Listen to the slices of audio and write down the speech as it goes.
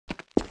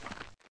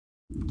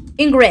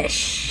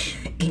English.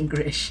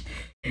 English.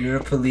 You're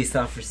a police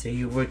officer.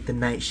 You work the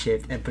night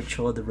shift and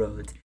patrol the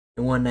roads.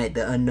 And one night,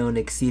 the unknown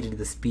exceeded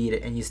the speed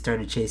and you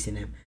started chasing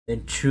him. The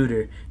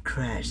intruder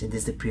crashed and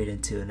disappeared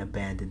into an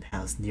abandoned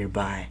house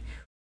nearby.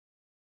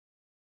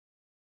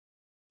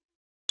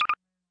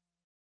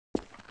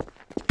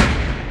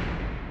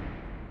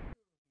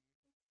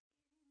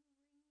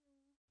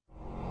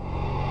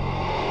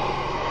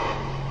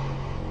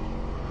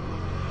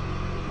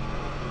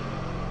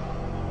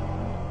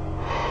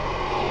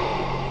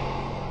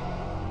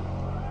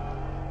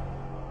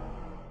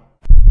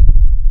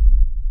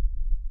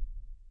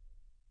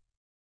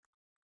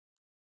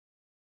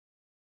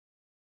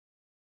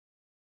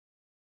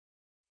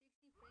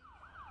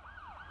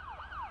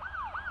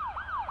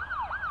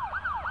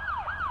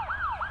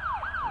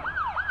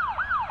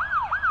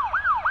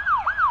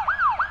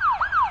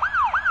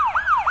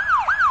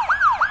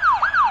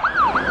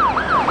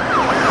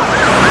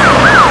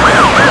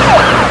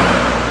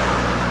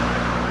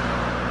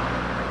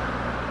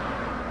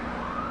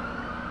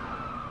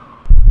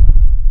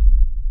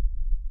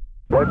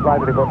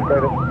 Private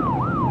demonstrator.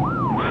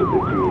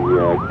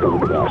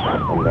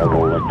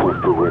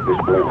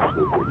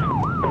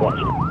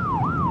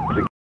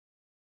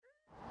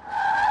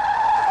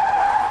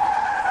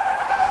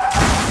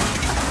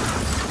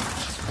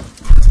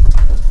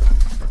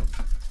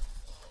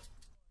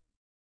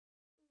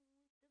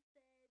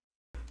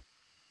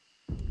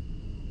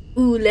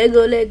 Ooh,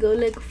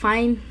 Lego.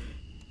 Fine.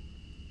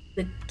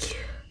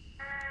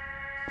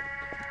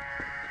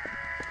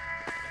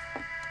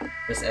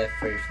 Press F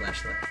for your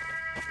flashlight.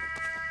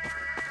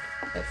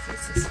 F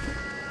faces.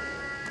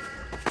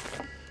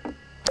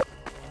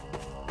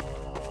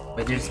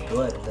 But there's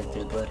blood, like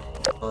there's blood.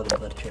 All the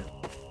blood trail.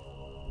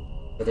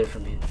 But they're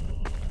from here.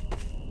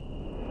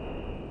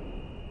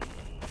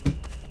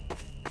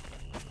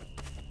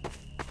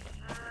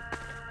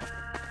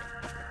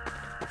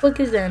 What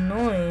is that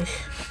noise?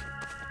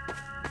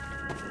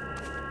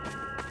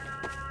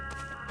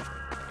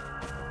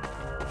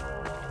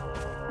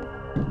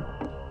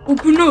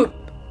 Open up!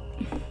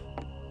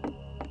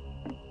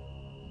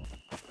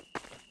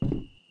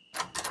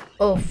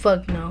 Oh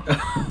fuck no.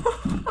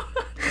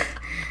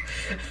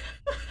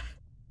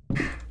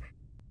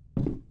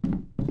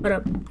 What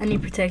up? I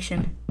need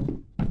protection.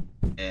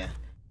 Yeah.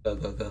 Go.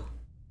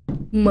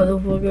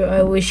 Motherfucker,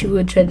 I wish you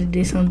would try to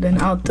do something.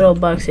 I'll throw a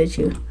box at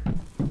you.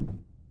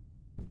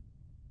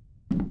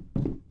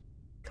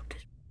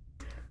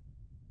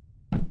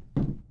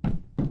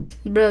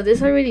 Bro,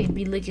 this already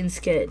be looking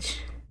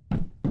sketch.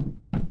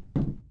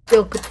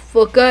 Yo, get the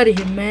fuck out of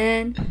here,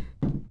 man.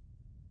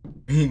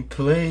 Ain't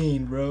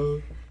playing,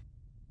 bro.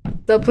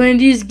 Stop playing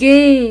this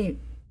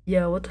game.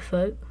 Yo, what the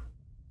fuck?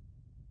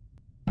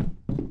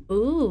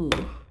 Ooh.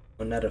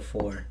 1 out of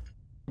 4.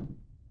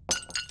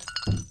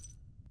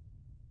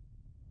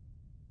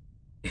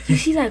 You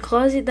see that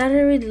closet? That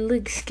already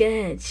looks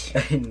sketch.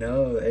 I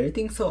know.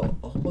 Everything's so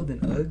old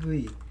and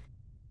ugly.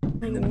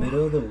 Like, In the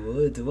middle of the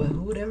woods. Who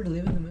would ever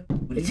live in the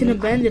middle? It's an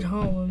abandoned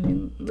home. I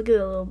mean, look at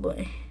that little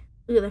boy.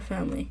 Look at the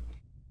family.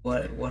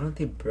 Why don't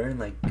they burn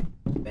like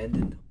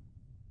abandoned?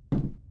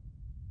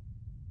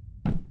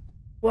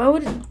 Why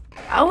would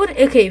I would?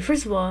 Okay,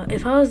 first of all,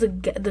 if I was the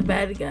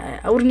bad guy,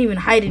 I wouldn't even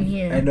hide in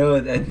here. I know.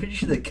 I'm pretty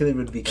sure the killer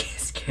would be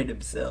scared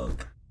himself.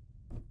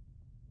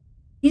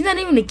 He's not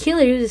even a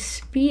killer. He was a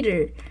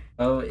speeder.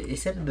 Oh, he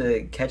said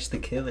to catch the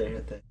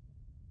killer.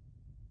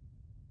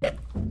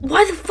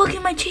 Why the fuck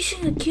am I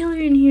chasing a killer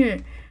in here?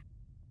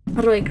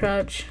 How do I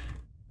crouch?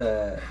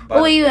 Oh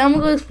wait, I'm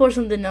gonna go explore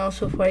something else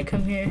before I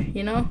come here.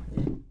 You know,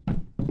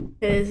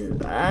 cause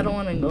I don't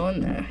want to go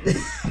in there.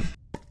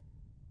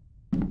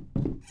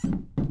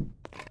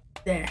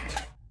 There.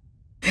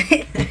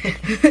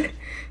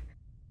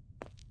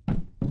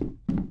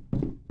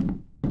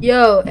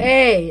 Yo,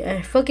 hey,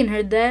 I fucking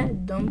heard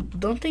that.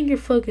 Don't think you're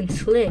fucking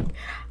slick.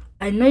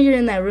 I know you're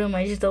in that room.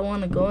 I just don't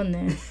want to go in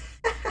there.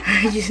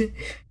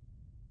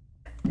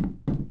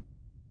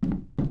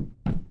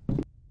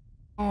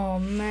 Oh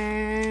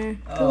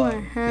man, do I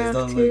have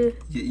to? Look.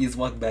 You just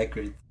walk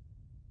backwards.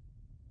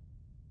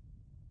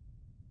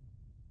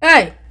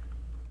 Hey!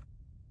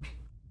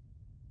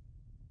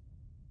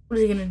 What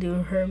is he gonna do?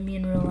 Hurt me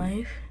in real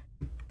life?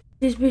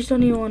 This bitch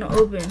don't even want to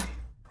open.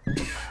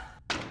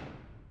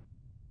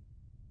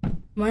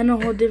 Am I in a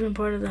whole different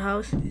part of the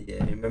house?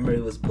 Yeah, remember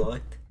it was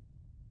blocked?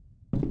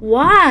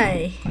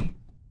 Why?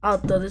 I'll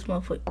throw this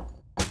motherfucker.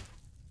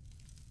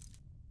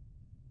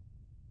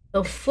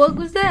 The fuck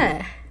was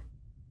that?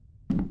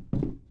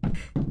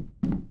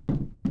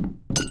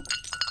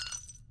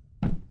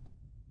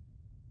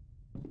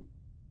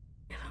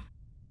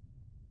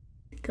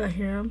 Can I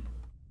hear him?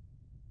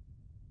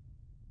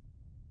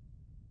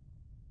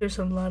 There's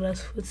some loud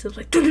ass footsteps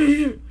like.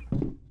 That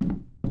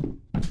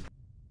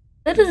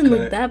doesn't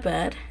look that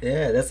bad.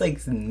 Yeah, that's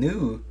like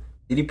new.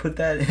 Did he put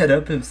that head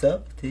up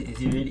himself?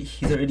 He's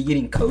already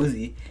getting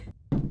cozy.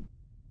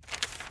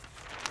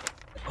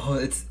 Oh,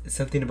 it's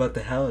something about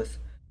the house.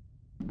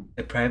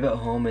 A private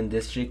home in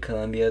District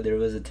Columbia, there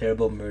was a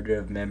terrible murder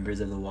of members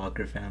of the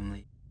Walker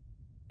family.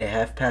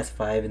 At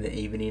 5:30 in the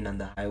evening on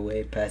the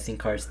highway, passing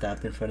cars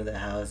stopped in front of the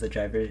house. The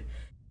driver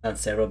found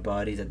several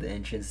bodies at the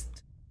entrance.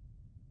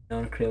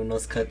 Known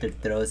criminals cut their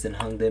throats and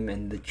hung them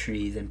in the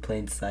trees in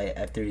plain sight.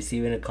 After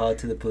receiving a call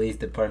to the police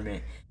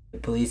department, the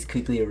police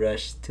quickly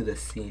rushed to the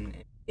scene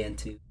and began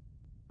to...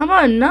 How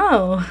about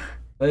no?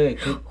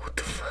 Wait, what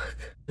the fuck?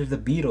 There's the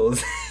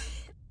Beatles.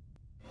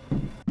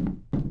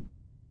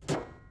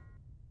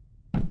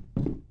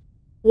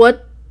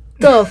 What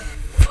the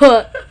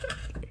fuck?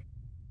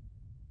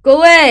 Go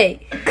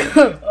away!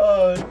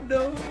 Oh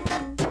no!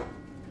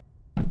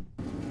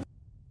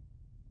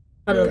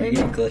 You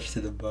get clutched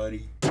to the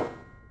body.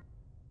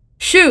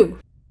 Shoo!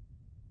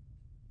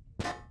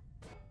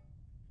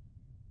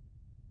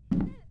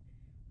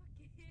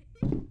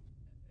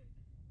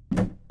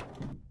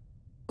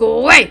 Go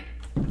away!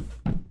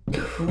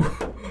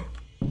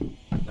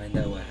 Find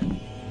out what happened.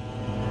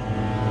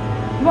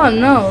 How about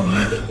no?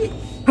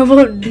 How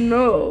about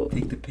no?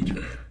 Take the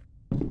picture.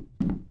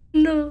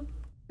 No,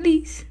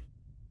 please.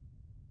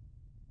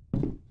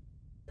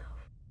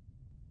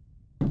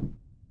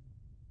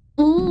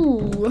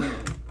 Ooh.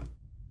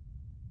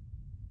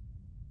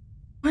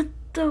 What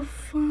the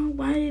fuck?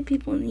 Why do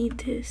people need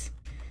this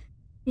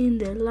in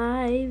their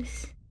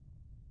lives?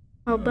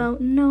 How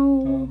about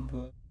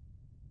no?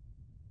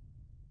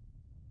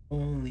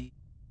 Only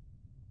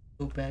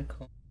go back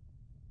home.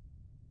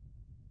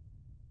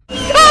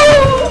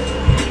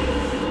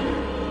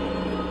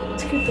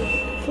 Scared the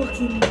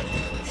fucking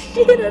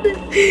shit out of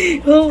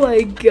me. Oh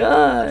my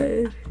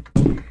god.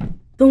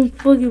 Don't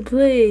fucking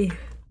play.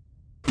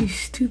 You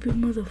stupid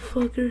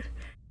motherfucker.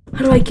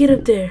 How do I get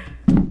up there?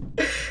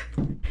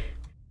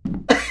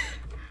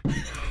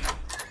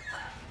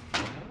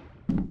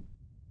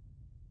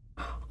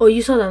 Oh,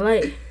 you saw that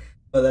light.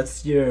 Oh,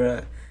 that's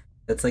your,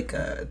 that's like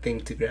a thing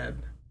to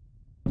grab.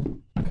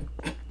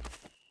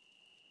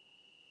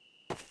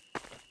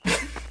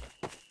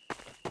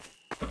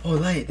 Oh,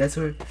 light, that's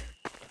where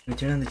we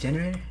turn on the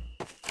generator?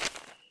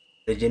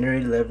 The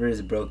generator lever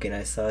is broken.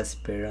 I saw a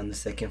spare on the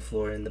second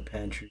floor in the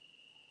pantry.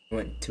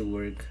 Went to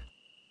work.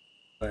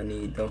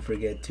 Funny, don't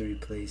forget to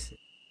replace it.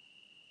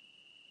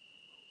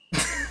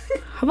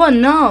 How about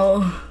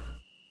no?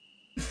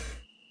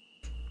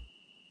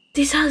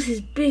 This house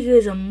is big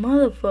as a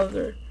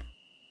motherfucker.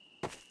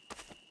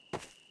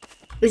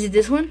 Is it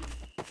this one?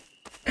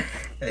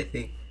 I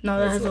think. No,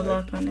 that has a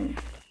lock on it.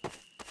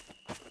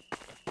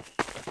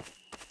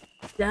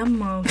 That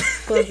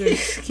motherfucker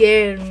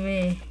scared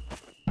me.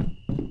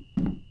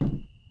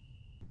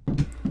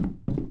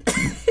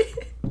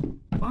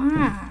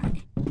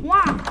 Why?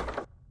 Why?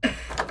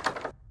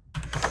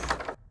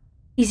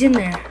 He's in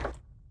there.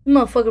 You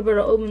motherfucker better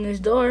open this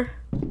door.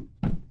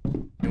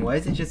 And why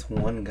is it just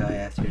one guy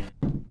after him?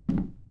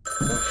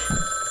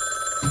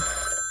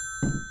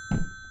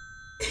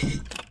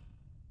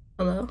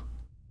 Hello?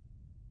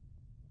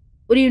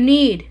 What do you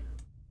need?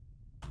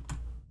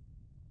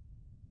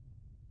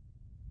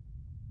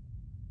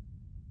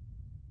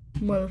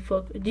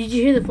 Motherfucker. Did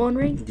you hear the phone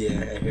ring? Yeah,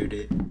 I heard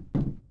it.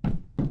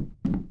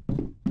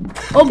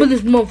 Open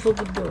this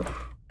motherfucker door.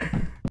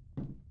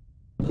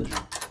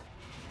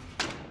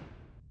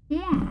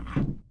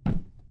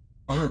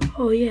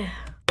 Oh yeah.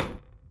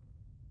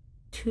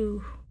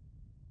 2.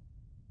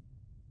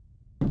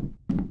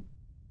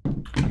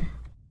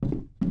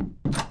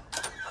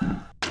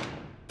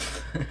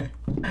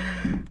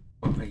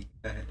 Oh my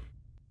god.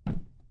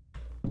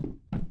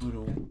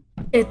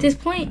 At this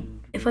point,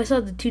 if I saw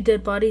the 2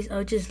 dead bodies, I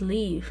would just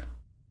leave.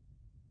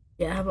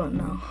 Yeah, how about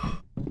now?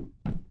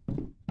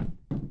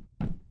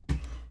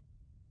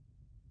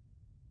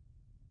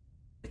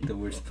 Like the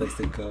worst place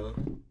to go.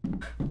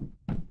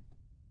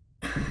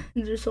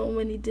 There's so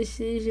many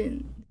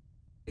decisions.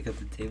 Pick up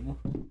the table.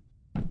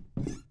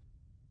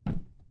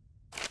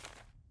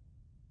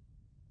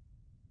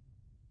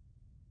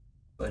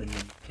 Button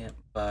in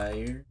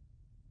campfire.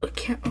 A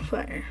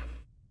campfire.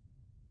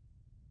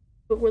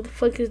 But where the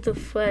fuck is the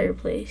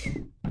fireplace?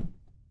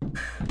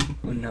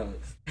 Who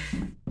knows?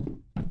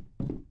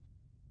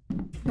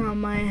 Not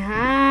my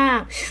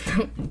house.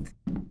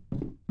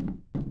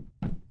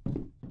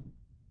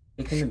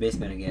 Look in the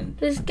basement again.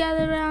 Let's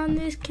gather around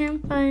this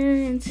campfire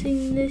and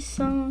sing this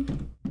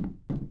song.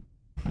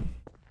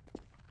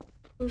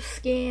 So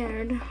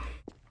scared.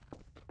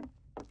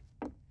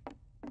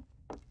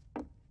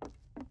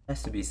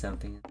 Has to be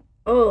something.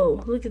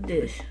 Oh, look at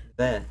this.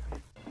 That.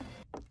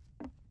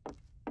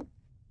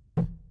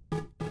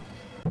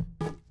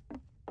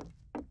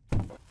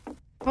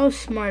 How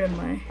smart am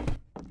I?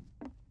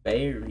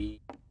 Very.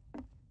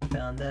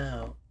 Found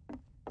out.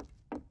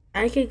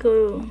 I could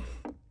go.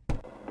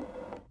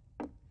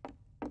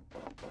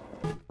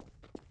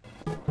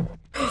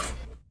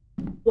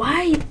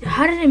 Why?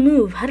 How did it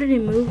move? How did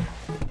it move?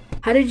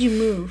 How did you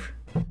move?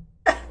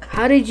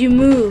 How did you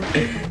move?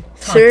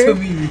 Talk Sir? to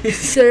me.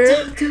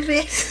 Sir? Talk to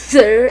me.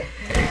 Sir?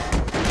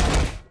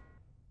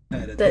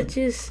 That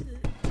just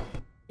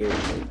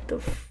irritated the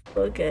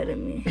fuck out of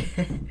me.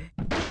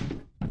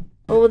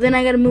 Oh, well then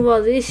I gotta move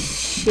all this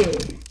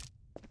shit.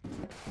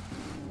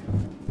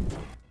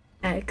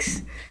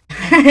 axe.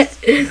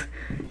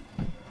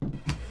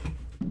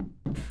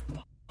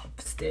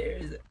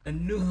 Upstairs, a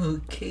new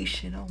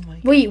location. Oh my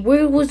god. Wait,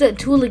 where was that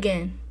tool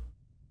again?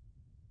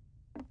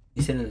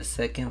 You said on the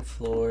second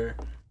floor.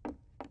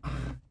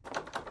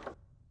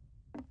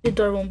 The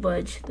door won't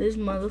budge. This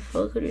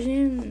motherfucker's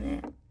in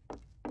there.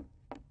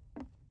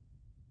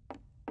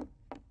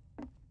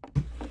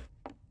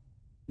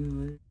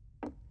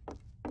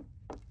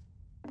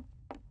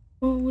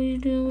 What we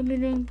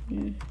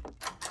doing?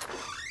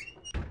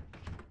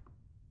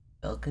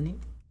 Balcony?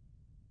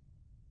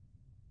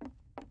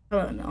 I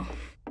don't know.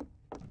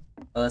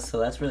 Oh, so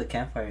that's where the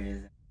campfire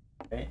is,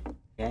 right?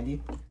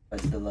 Candy?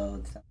 What's below?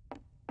 It's not...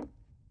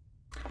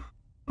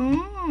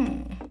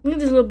 Oh, look at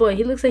this little boy.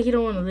 He looks like he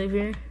don't want to live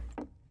here.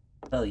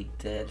 Oh, he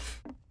dead.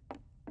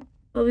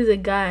 Probably the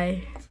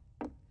guy.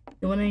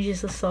 The one who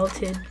just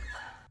assaulted.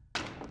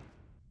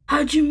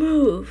 How'd you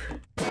move?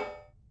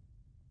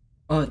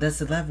 Oh, that's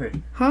the lever.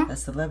 Huh?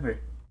 That's the lever.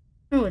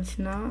 No, it's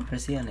not.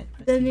 Press E on it.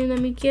 Doesn't even let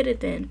me get it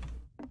then.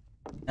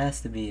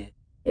 Has to be it.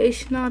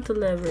 It's not the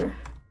lever.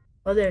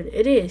 Oh, there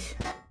it is.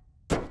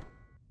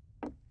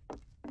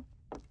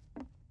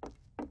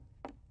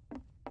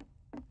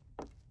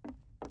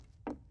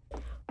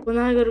 Well,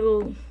 now I gotta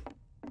go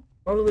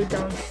all the way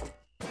down.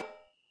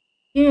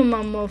 Give me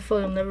my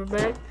motherfucking lever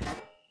back.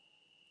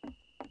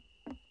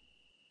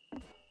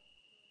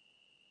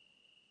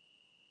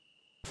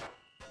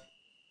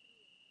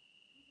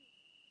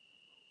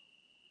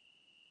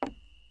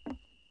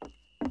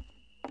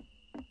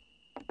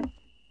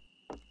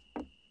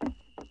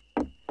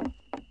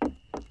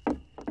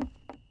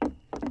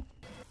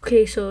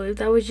 Okay, so if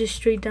that was just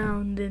straight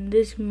down, then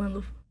this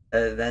motherfucker.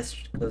 That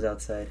goes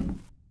outside.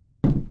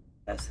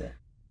 That's it.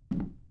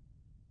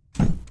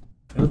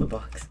 Throw the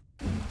box.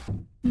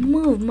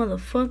 Move,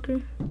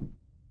 motherfucker.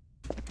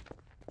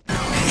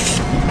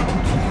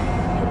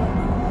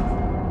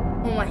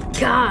 Oh my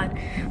god.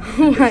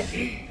 Oh my.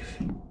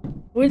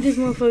 Where'd this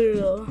motherfucker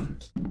go?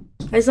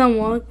 I saw him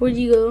walk. Where'd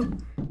you go?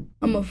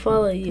 I'm gonna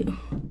follow you.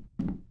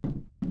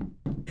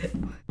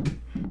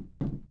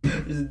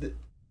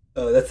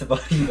 Oh, that's the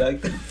body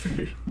back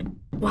there.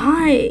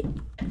 Why?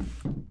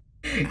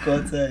 Go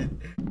outside.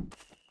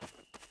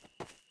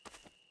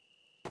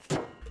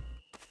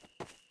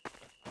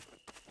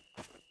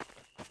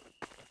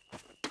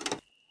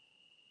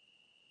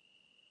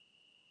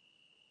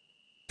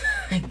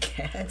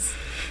 Gas?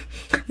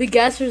 The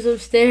gas was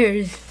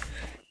upstairs.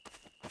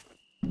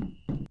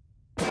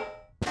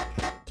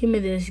 Give me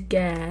this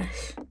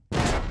gas.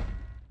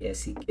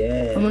 Yes, he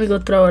can. I'm gonna go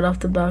throw it off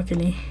the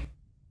balcony.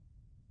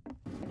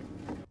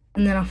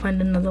 And then I'll find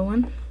another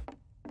one.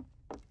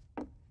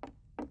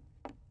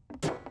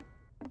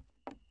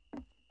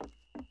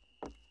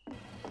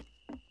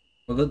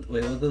 Wait,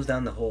 what goes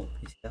down the hole?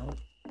 You see that hole?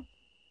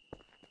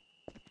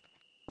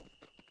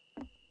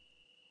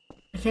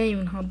 I can't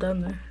even hop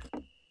down there.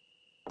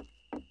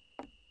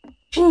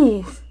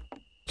 Ooh,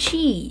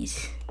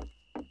 cheese.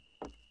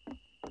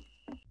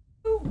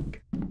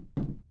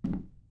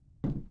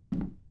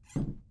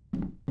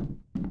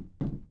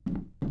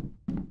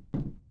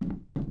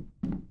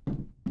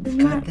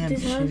 Goddamn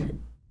this shit.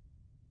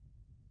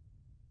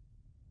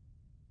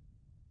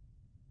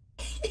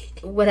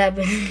 What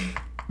happened?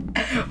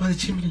 Oh, the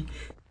chimney.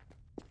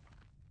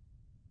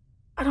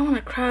 I don't want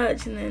to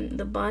crouch and then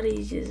the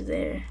body's just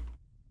there.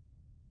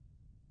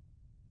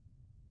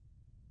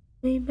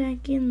 Way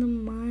back in the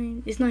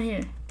mine. It's not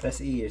here. Press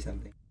E or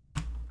something.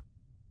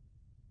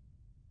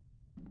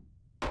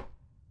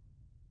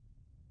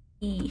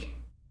 E.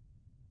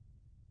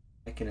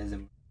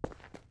 Mechanism.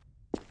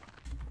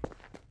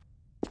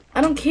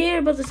 I don't care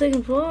about the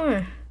second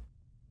floor.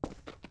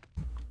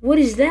 What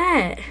is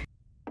that?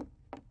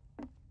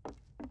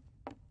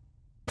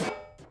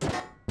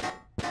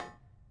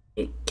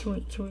 Can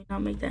we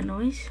not make that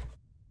noise?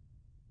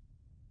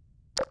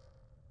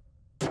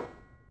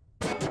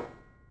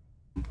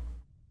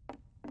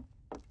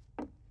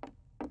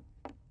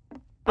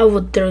 I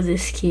would throw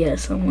this key at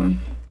someone.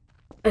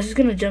 I was just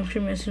gonna jump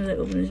scream as soon as I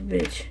open this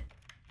bitch.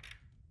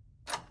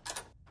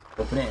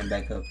 Open it and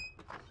back up.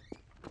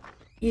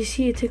 You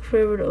see, it took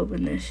forever to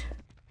open this.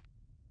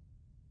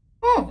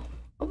 Oh,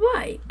 a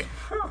bike.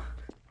 Huh.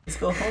 Let's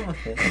go home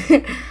with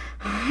it.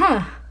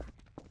 Huh.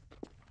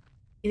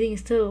 You think it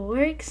still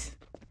works?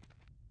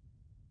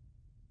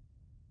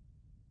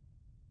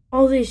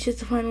 All this just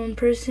to find one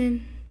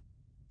person?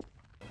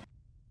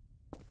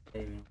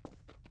 Maybe.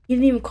 You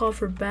didn't even call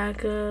for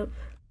backup.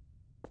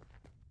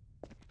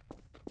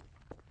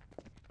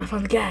 I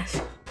found the gas.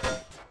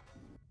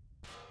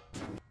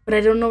 But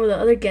I don't know where the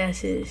other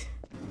gas is.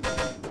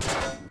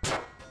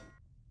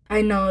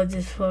 I know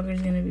this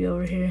fucker's gonna be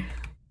over here.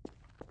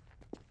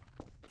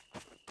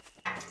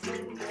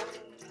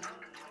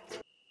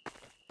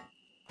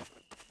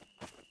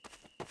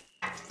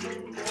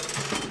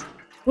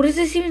 What is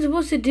this even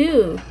supposed to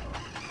do?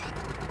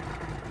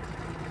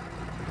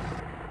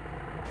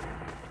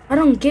 I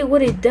don't get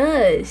what it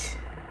does.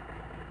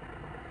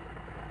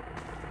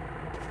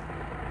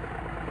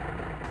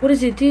 What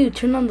does it do?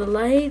 Turn on the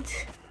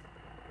lights?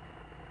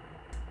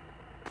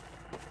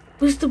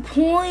 What's the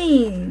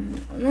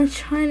point? I'm not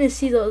trying to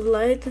see those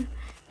lights.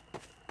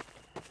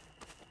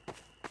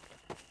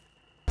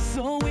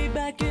 So we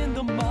back in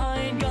the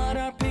mine, got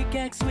our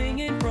pickaxe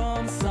swinging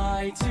from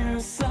side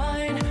to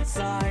side,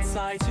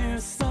 side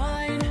to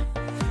side.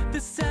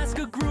 This task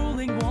a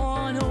grueling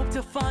one, hope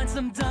to find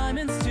some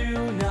diamonds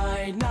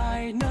tonight,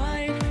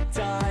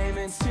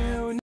 diamonds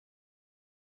tonight.